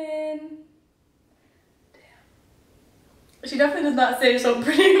 Living in. Damn. She definitely does not say so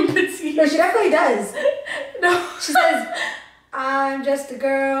pretty and petite. No, she definitely does. No. She says, I'm just a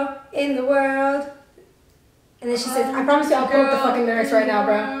girl in the world. And then she says, I promise you I'll pull up the fucking lyrics right now,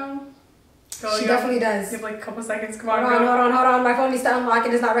 bro. Oh, she definitely does. You have like a couple seconds. Come on, hold on. My phone needs to unlock. It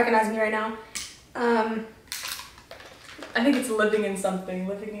does not recognize me right now. I think it's living in something.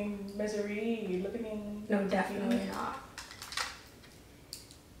 Living in misery. Living in... No, definitely not.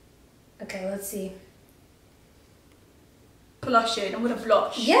 Okay, let's see. Blushing. I'm gonna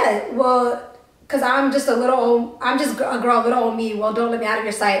blush. Yeah, well, because I'm just a girl, little old me. Well, don't let me out of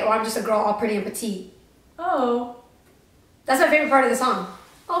your sight. Or I'm just a girl, all pretty and petite. Oh. That's my favorite part of the song.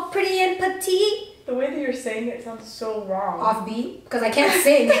 All pretty and petite. The way that you're saying it sounds so wrong. Offbeat, because I can't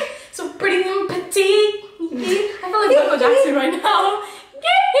sing. So pretty and petite. I feel like Michael Jackson right now.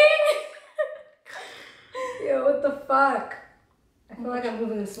 Yo, what the fuck? I feel like I'm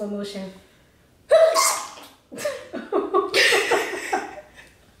moving in slow motion.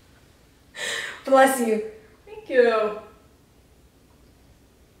 Bless you. Thank you.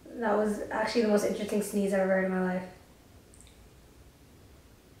 That was actually the most interesting sneeze I've ever heard in my life.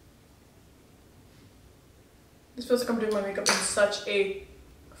 This feels like I'm doing my makeup in such a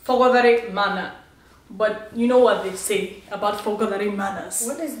fogadare manner. But you know what they say about fogadare manners.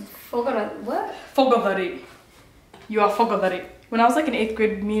 What is what? Fogadare. You are fogadare. When I was like in 8th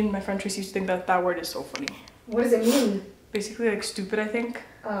grade, me and my friend Tracy used to think that that word is so funny. What does it mean? Basically like stupid, I think.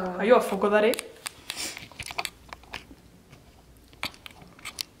 Oh. Are you a fogadare?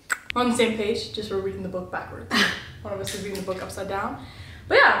 We're on the same page, just we're reading the book backwards. One of us is reading the book upside down.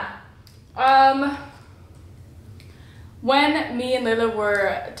 But yeah, when me and Layla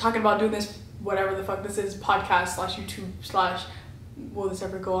were talking about doing this, whatever the fuck this is, podcast slash YouTube slash, will this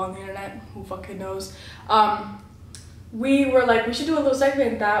ever go on the internet? Who fucking knows? We were like, we should do a little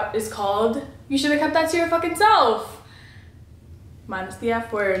segment that is called, You Should Have Kept That to Your Fucking Self. Minus the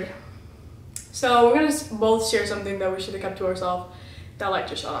F word. So we're gonna both share something that we should have kept to ourselves. That light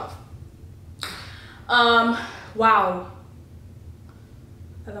just shut off. Wow.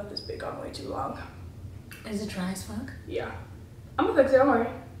 I left this big on way too long. Is it dry as fuck? Yeah. I'm gonna fix it, don't worry.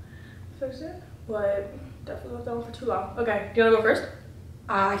 Fix it, but definitely left that one for too long. Okay, do you wanna go first?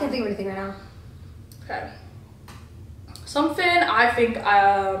 I can't think of anything right now. Okay. Something I think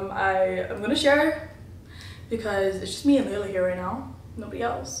I am gonna share because it's just me and Layla here right now, nobody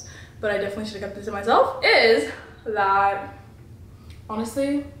else. But I definitely should have kept this to myself, is that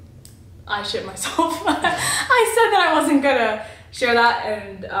honestly, I shit myself. I said that I wasn't gonna share that,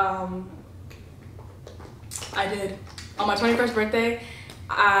 and I did. On my 21st birthday,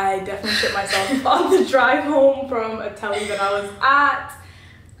 I definitely shit myself on the drive home from a telly that I was at.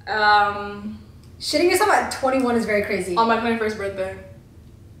 Shitting yourself at 21 is very crazy. On my 21st birthday,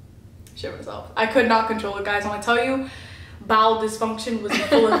 shit myself. I could not control it, guys. When I tell you, bowel dysfunction was in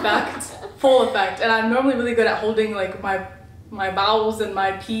full effect. Full effect. And I'm normally really good at holding like my bowels and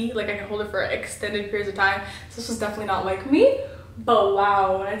my pee. Like I can hold it for extended periods of time. So this was definitely not like me. But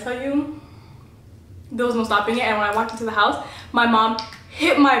wow, when I tell you, there was no stopping it. And when I walked into the house, my mom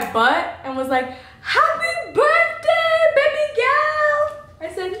hit my butt and was like, "Happy birthday, baby girl!" I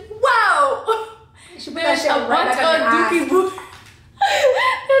said, "Wow." There's a bunch of dookie booty.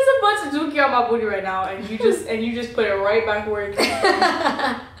 There's a bunch of dookie on my booty right now, and you just put it right back where it came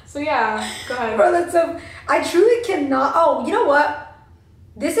from. So yeah, go ahead. Bro, that's so. I truly cannot. Oh, you know what?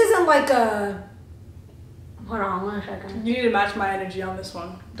 This isn't like a. Hold on, 1 second. You need to match my energy on this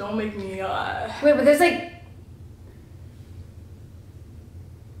one. Don't make me. Wait, but there's like.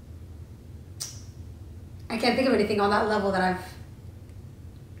 I can't think of anything on that level that I've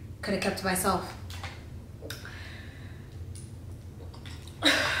could have kept to myself.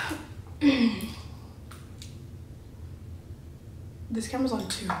 This camera's on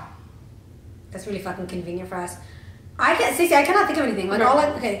 2. That's really fucking convenient for us. Stacey, I cannot think of anything. Like,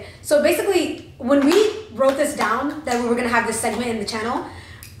 okay. So basically, when we wrote this down, that we were gonna have this segment in the channel,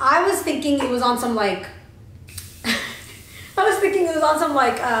 I was thinking it was on some like,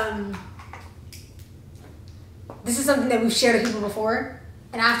 this is something that we've shared with people before,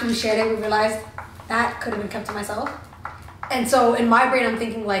 and after we shared it, we realized that could have been kept to myself. And so in my brain, I'm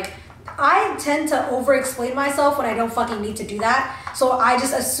thinking like, I tend to over-explain myself when I don't fucking need to do that. So I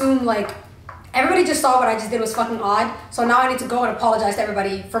just assume like, everybody just saw what I just did was fucking odd. So now I need to go and apologize to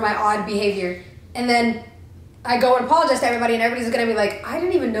everybody for my odd behavior. And then I go and apologize to everybody and everybody's gonna be like, I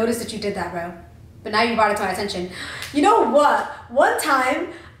didn't even notice that you did that, bro. But now you brought it to my attention. You know what? One time,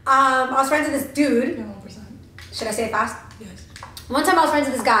 I was friends with this dude. 100%. Should I say it fast? Yes. One time I was friends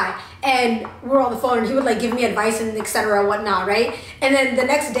with this guy and we were on the phone and he would like give me advice and etc. whatnot, right? And then the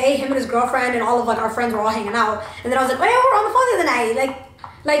next day, him and his girlfriend and all of like our friends were all hanging out. And then I was like, oh yeah, we were on the phone the other night.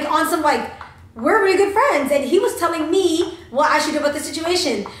 Like on some like, we're really good friends. And he was telling me what I should do about the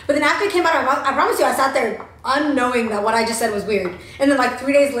situation. But then after it came out of my mouth, I promise you I sat there unknowing that what I just said was weird. And then like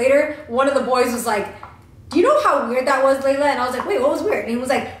 3 days later, one of the boys was like, do you know how weird that was, Layla? And I was like, wait, what was weird? And he was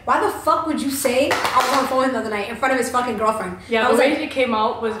like, why the fuck would you say I was on the phone the other night in front of his fucking girlfriend? Yeah, the way it came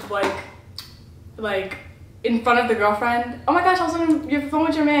out was like in front of the girlfriend. Oh my gosh, I was on your phone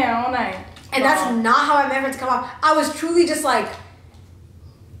with your man all night. And that's not how I meant for it to come out. I was truly just like,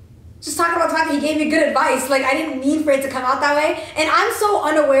 just talking about the fact that he gave me good advice. Like, I didn't mean for it to come out that way. And I'm so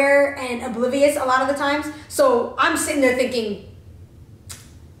unaware and oblivious a lot of the times. So I'm sitting there thinking,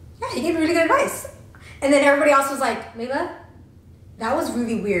 yeah, he gave me really good advice. And then everybody else was like, Layla, that was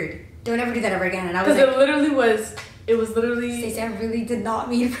really weird. Don't ever do that ever again. And I was like, it was literally. Stacey, I really did not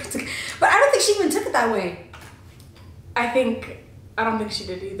mean for it to. But I don't think she even took it that way. I don't think she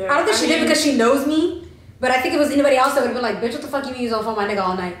did either. I don't think she did because she knows me. But I think if it was anybody else that would have been like, bitch, what the fuck you mean you was on the phone with my nigga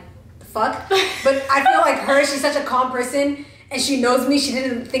all night? The fuck? But I feel like her, she's such a calm person and she knows me. She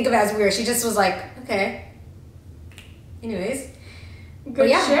didn't think of it as weird. She just was like, okay. Anyways.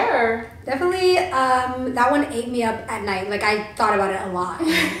 Good share. Definitely, that one ate me up at night. Like, I thought about it a lot.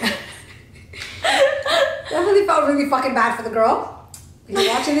 Definitely felt really fucking bad for the girl. If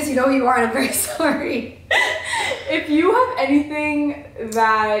you're watching this, you know who you are, and I'm very sorry. If you have anything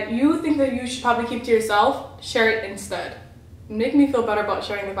that you think that you should probably keep to yourself, share it instead. Make me feel better about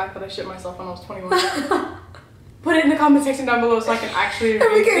sharing the fact that I shit myself when I was 21. Put it in the comment section down below so I can actually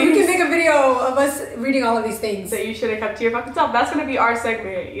read we can make a video of us reading all of these things that you should have kept to your fucking self. That's gonna be our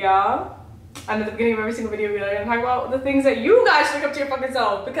segment, yeah. And at the beginning of every single video, we're gonna talk about the things that you guys should have kept to your fucking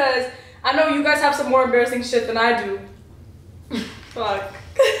self, because I know you guys have some more embarrassing shit than I do. Fuck.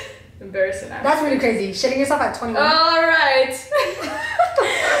 Embarrassing. That's really crazy. Shitting yourself at 21. All right.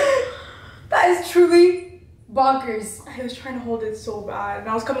 That is truly bonkers. I was trying to hold it so bad, and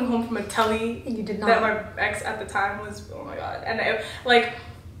I was coming home from a telly. And you did not. That my ex at the time was. Oh my god! And I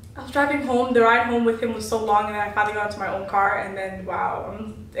was driving home. The ride home with him was so long, and then I finally got into my own car. And then wow,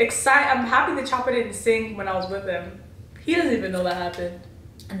 I'm excited. I'm happy the chopper didn't sing when I was with him. He doesn't even know that happened.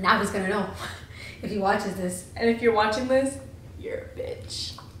 And now he's gonna know if he watches this. And if you're watching this, you're a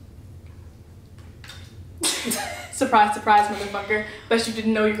bitch. Surprise, surprise, motherfucker! Bet you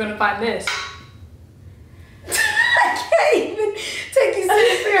didn't know you're gonna find this. I can't even take you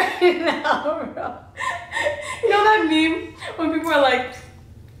seriously right now, bro. You know that meme when people are like,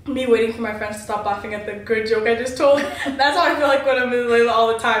 me waiting for my friends to stop laughing at the good joke I just told? That's how I feel like when I'm in Layla all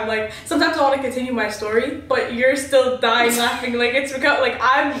the time. Like, sometimes I want to continue my story, but you're still dying laughing. Like, it's because, like,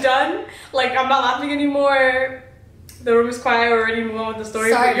 I'm done. Like, I'm not laughing anymore. The room is quiet. We're already moving on with the story.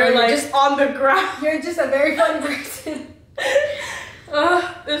 Sorry, but you're like just on the ground. You're just a very fun person.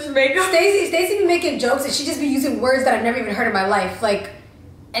 This makeup. Stacey be making jokes and she just be using words that I've never even heard in my life. Like,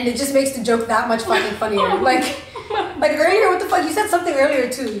 and it just makes the joke that much fucking funnier. Like earlier, what the fuck? You said something earlier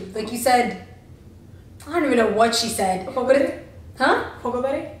too. Like you said, I don't even know what she said. Huh?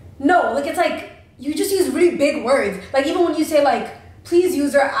 Fogobere? No, like it's like, you just use really big words. Like even when you say like, please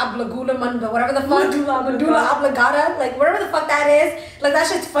use your ablagula manda, whatever the fuck, medulla oblongata, like whatever the fuck that is. Like that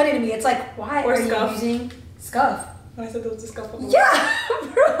shit's funny to me. It's like, why or are scuff. you using scuff? When I said there was a scuff on the Yeah,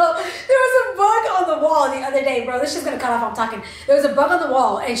 bro. There was a bug on the wall the other day, bro. This shit's gonna cut off. I'm talking. There was a bug on the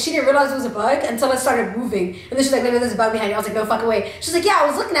wall, and she didn't realize it was a bug until it started moving. And then she's like, "Maybe there's a bug behind you." I was like, "No fucking way." She's like, "Yeah, I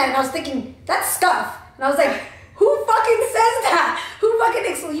was looking at it, and I was thinking that's scuff." And I was like, "Who fucking says that? Who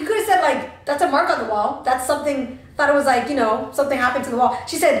fucking?" You could have said like, "That's a mark on the wall. That's something." Thought it was like, you know, something happened to the wall.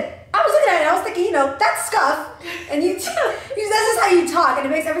 She said, "I was looking at it, and I was thinking, you know, that's scuff." And that's just how you talk, and it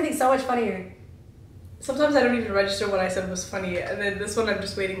makes everything so much funnier. Sometimes I don't even register what I said was funny, and then this one I'm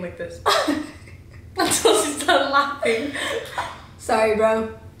just waiting like this until she's done laughing. Sorry,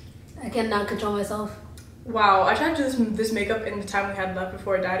 bro. I cannot control myself. Wow, I tried to do this makeup in the time we had left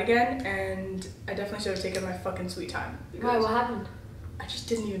before it died again, and I definitely should have taken my fucking sweet time. Why? What happened? I just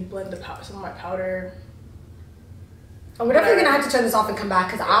didn't even blend the powder, some of my powder. Oh, we're definitely gonna have to turn this off and come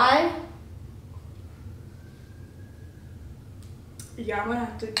back, because Yeah, I'm gonna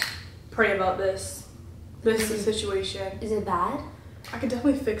have to pray about this. This is a situation. Is it bad? I could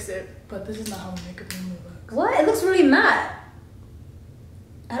definitely fix it, but this is not how makeup normally looks. What? It looks really matte.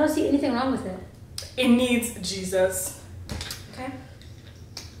 I don't see anything wrong with it. It needs Jesus. Okay.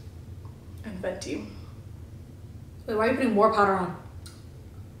 And Fenty. Wait, why are you putting more powder on?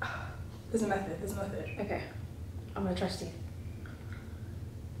 There's a method, there's a method. Okay. I'm gonna trust you.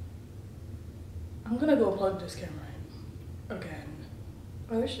 I'm gonna go plug this camera in. Again.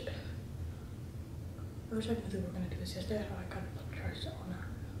 I wish I could do we were gonna do this yesterday. I got it charged on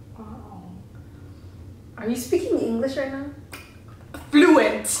that. Wow. Are you speaking English right now?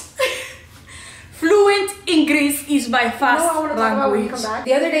 Fluent. Fluent English is my first I want to talk about when you language. come back.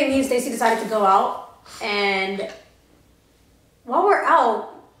 The other day, me and Stacey decided to go out, and while we're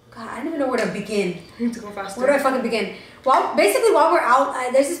out, God, I don't even know where to begin. You need to go faster. Where do I fucking begin? While we're out,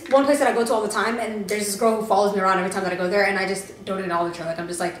 there's this one place that I go to all the time, and there's this girl who follows me around every time that I go there, and I just don't acknowledge her. Like, I'm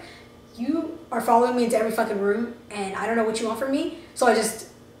just like, you are following me into every fucking room, and I don't know what you want from me, so I just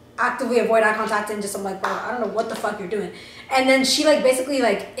actively avoid eye contact, and just I'm like, bro, I don't know what the fuck you're doing. And then she like basically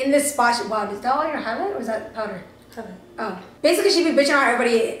like in this spot, wow, is that all your highlight or is that powder? Heaven. Oh, basically she'd be bitching on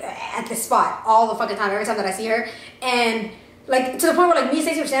everybody at this spot all the fucking time, every time that I see her, and like to the point where like me and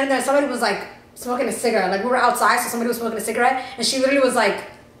Stacey were standing there, and somebody was like smoking a cigarette. Like we were outside, so somebody was smoking a cigarette, and she literally was like,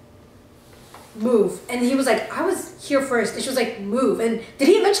 move. And he was like, I was here first, and she was like, move. And did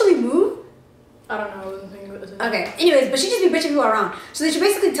he eventually move? I don't know, I wasn't thinking about this. Okay, anyways, but she just be bitching people around. So then she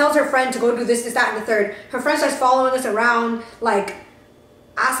basically tells her friend to go do this, that, and the third. Her friend starts following us around, like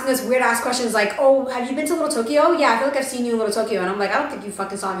asking us weird ass questions like, oh, have you been to Little Tokyo? Yeah, I feel like I've seen you in Little Tokyo. And I'm like, I don't think you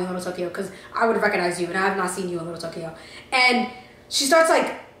fucking saw me in Little Tokyo, because I would have recognized you, and I have not seen you in Little Tokyo. And she starts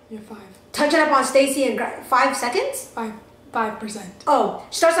like You're 5. touching up on Stacey in 5 seconds. 5%. Oh,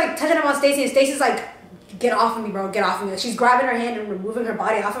 she starts like touching up on Stacey, and Stacey's like, get off of me, bro, get off of me. Like, she's grabbing her hand and removing her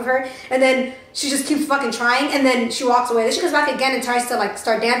body off of her, and then she just keeps fucking trying, and then she walks away. Then she comes back again and tries to like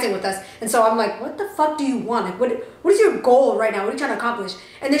start dancing with us. And so I'm like, what the fuck do you want? Like, what is your goal right now? What are you trying to accomplish?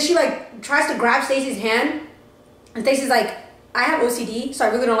 And then she like tries to grab Stacey's hand, and Stacey's like, I have OCD, so I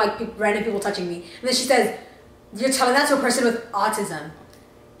really don't like random people touching me. And then she says, you're telling that to a person with autism.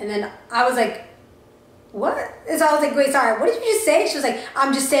 And then I was like, what? And so I was like, wait, sorry, what did you just say? She was like,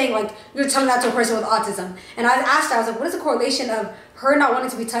 I'm just saying, like, you're telling that to a person with autism. And I asked her, I was like, what is the correlation of her not wanting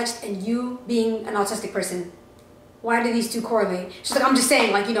to be touched and you being an autistic person? Why do these two correlate? She's like, I'm just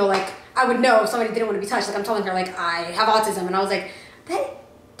saying, like, you know, like, I would know if somebody didn't want to be touched. Like, I'm telling her, like, I have autism. And I was like, that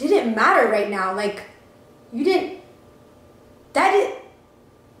didn't matter right now. Like, you didn't, that did.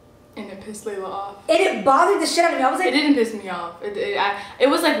 And it pissed Layla off. And it bothered the shit out of me. I was like, it didn't piss me off. It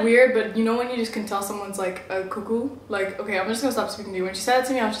was like weird, but you know when you just can tell someone's like a cuckoo? Like, okay, I'm just gonna stop speaking to you. When she said it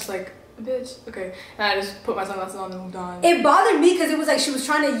to me, I was just like, bitch, okay. And I just put my sunglasses on and moved on. It bothered me because it was like she was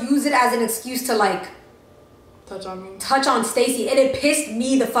trying to use it as an excuse to like touch on me. Touch on Stacey, and it pissed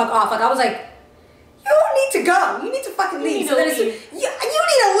me the fuck off. Like I was like, you need to go. You need to fucking leave. You need to leave. You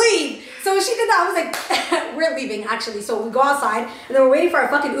need to leave. So when she did that, I was like, we're leaving actually. So we go outside, and then we're waiting for our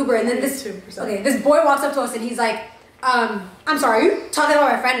fucking Uber, and then this boy walks up to us, and he's like, I'm sorry, are you talking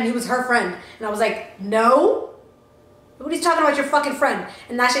about my friend? And he was her friend, and I was like, no. What are you talking about, your fucking friend?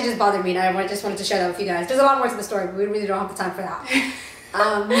 And that shit just bothered me, and I just wanted to share that with you guys. There's a lot more to the story, but we really don't have the time for that.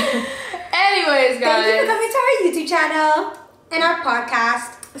 Anyways, guys, thank you for coming to our YouTube channel and our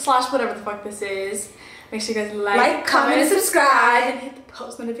podcast / whatever the fuck this is. Make sure you guys like, comment, and subscribe, and hit the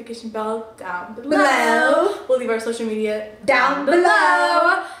post notification bell down below. We'll leave our social media down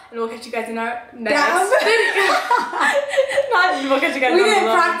below. And we'll catch you guys in our next video. We'll catch you guys. We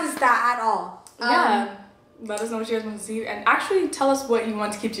didn't practice that at all. Yeah. Let us know what you guys want to see, and actually tell us what you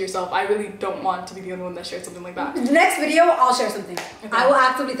want to keep to yourself. I really don't want to be the only one that shares something like that. The next video, I'll share something. Okay. I will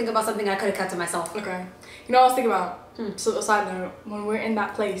actively think about something I could have kept to myself. Okay. You know what I was thinking about? So, a side note, when we're in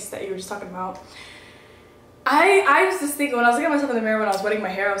that place that you were just talking about, I was just thinking, when I was looking at myself in the mirror when I was wetting my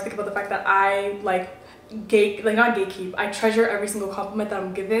hair, I was thinking about the fact that I not gatekeep. I treasure every single compliment that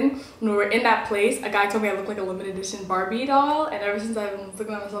I'm given. When we were in that place, a guy told me I look like a limited edition Barbie doll, and ever since I've been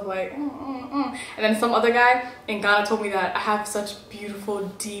looking at myself like, And then some other guy in Ghana told me that I have such beautiful,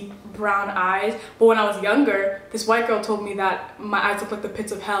 deep brown eyes. But when I was younger, this white girl told me that my eyes look like the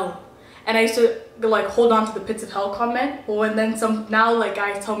pits of hell. And I used to like hold on to the pits of hell comment. Well, and then now like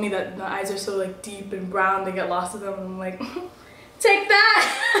guys tell me that the eyes are so like deep and brown, they get lost in them, and I'm like, Take that.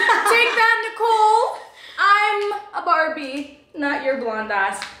 Take that, Nicole. I'm a Barbie, not your blonde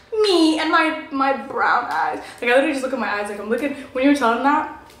ass. Me and my brown eyes. Like, I literally just look at my eyes. Like, I'm looking, when you were telling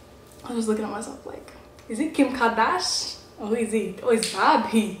that, I was just looking at myself like, is it Kim Kardashian? Oh, is it? Oh, it's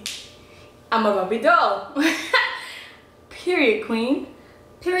Barbie. I'm a Barbie doll. Period, queen.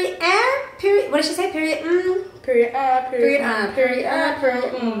 Period. Period. What did she say? Period. Period. Period. Period.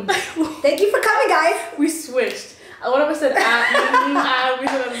 Thank you for coming, guys. We switched. One of us said we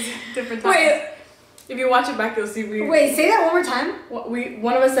said it different times. Wait. If you watch it back, you'll see we. Wait, say that one more time.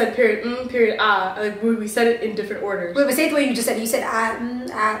 One of us said period. Period. Like we said it in different orders. Wait, but say it the way you just said it. You said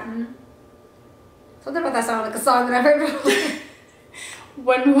Something about that sounded like a song that I've heard before.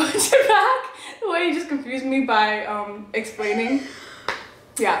 When we watch it back, the way you just confused me by explaining.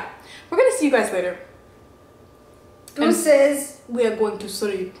 Yeah, we're gonna see you guys later. Deuces. We are going to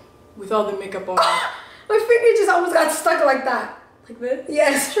sleep with all the makeup on. My finger just almost got stuck like that. Like this?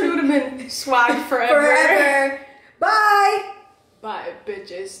 Yes. It would have been swag forever. Forever. Bye. Bye,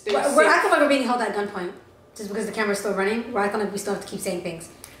 bitches. Stay We're safe. acting like we're being held at gunpoint. Just because the camera's still running, we're acting like we still have to keep saying things.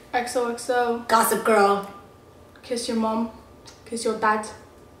 XOXO. Gossip girl. Kiss your mom. Kiss your dad.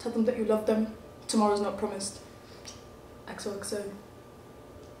 Tell them that you love them. Tomorrow's not promised. XOXO.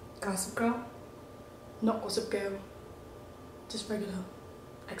 Gossip girl. Not gossip girl. Just regular.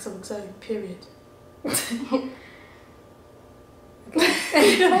 XOXO. Period. The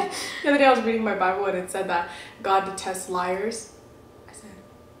other day I was reading my Bible and it said that God detests liars. I said,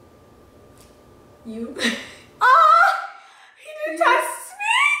 you? He detests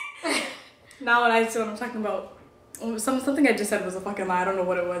me! Now when I see what I'm talking about, something I just said was a fucking lie. I don't know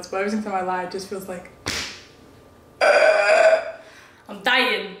what it was, but every single time I lie, it just feels like I'm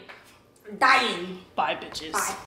dying. I'm dying. Bye, bitches. Bye.